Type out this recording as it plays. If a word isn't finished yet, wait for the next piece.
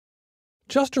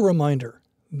Just a reminder,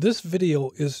 this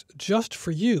video is just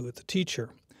for you, the teacher.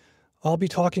 I'll be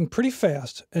talking pretty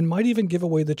fast and might even give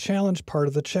away the challenge part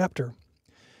of the chapter.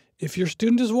 If your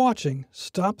student is watching,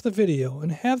 stop the video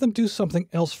and have them do something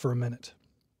else for a minute.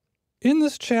 In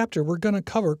this chapter, we're going to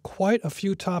cover quite a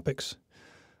few topics.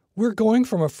 We're going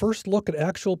from a first look at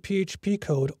actual PHP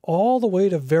code all the way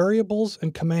to variables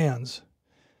and commands.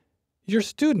 Your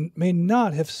student may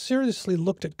not have seriously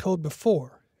looked at code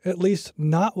before, at least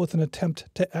not with an attempt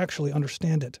to actually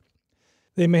understand it.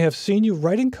 They may have seen you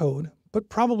writing code, but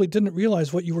probably didn't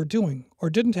realize what you were doing or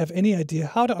didn't have any idea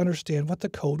how to understand what the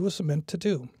code was meant to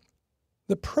do.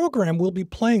 The program we'll be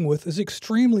playing with is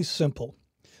extremely simple.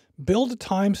 Build a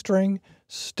time string,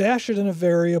 stash it in a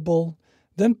variable,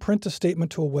 then print a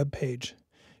statement to a web page.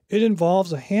 It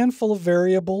involves a handful of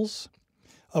variables,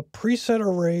 a preset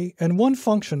array, and one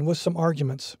function with some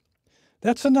arguments.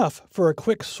 That's enough for a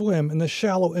quick swim in the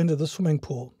shallow end of the swimming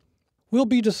pool. We'll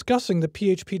be discussing the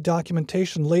PHP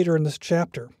documentation later in this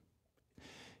chapter.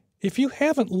 If you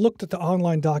haven't looked at the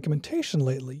online documentation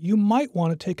lately, you might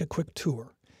want to take a quick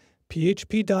tour.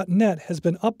 PHP.net has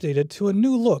been updated to a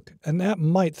new look, and that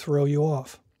might throw you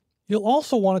off. You'll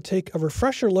also want to take a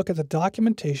refresher look at the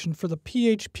documentation for the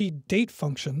PHP date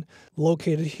function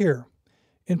located here.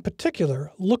 In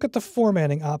particular, look at the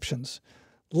formatting options.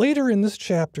 Later in this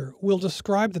chapter, we'll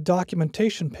describe the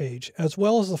documentation page as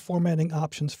well as the formatting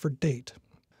options for date.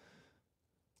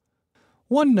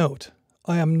 One note,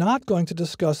 I am not going to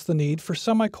discuss the need for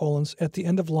semicolons at the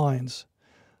end of lines.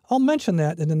 I'll mention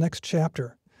that in the next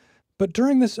chapter, but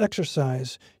during this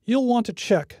exercise, you'll want to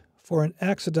check for an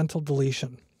accidental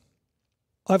deletion.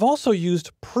 I've also used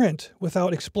print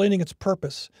without explaining its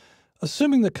purpose,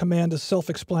 assuming the command is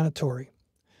self-explanatory.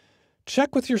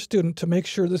 Check with your student to make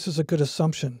sure this is a good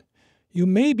assumption. You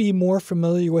may be more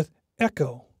familiar with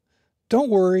echo. Don't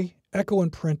worry, echo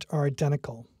and print are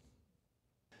identical.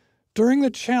 During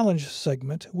the challenge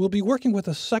segment, we'll be working with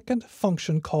a second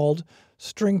function called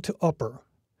string to upper.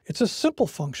 It's a simple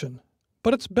function,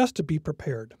 but it's best to be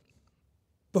prepared.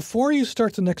 Before you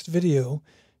start the next video,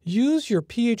 use your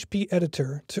PHP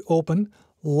editor to open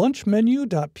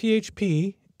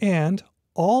lunchmenu.php and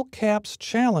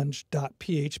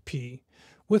allcapschallenge.php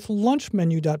with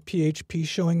lunchmenu.php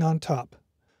showing on top.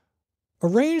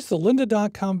 Arrange the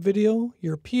lynda.com video,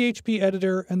 your PHP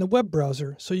editor, and the web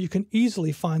browser so you can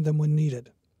easily find them when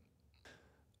needed.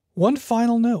 One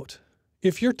final note.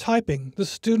 If you're typing, the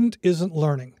student isn't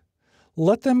learning.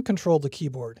 Let them control the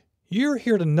keyboard. You're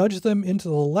here to nudge them into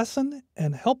the lesson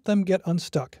and help them get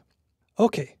unstuck.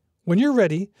 Okay, when you're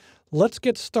ready, let's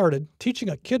get started teaching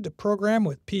a kid to program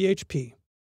with PHP.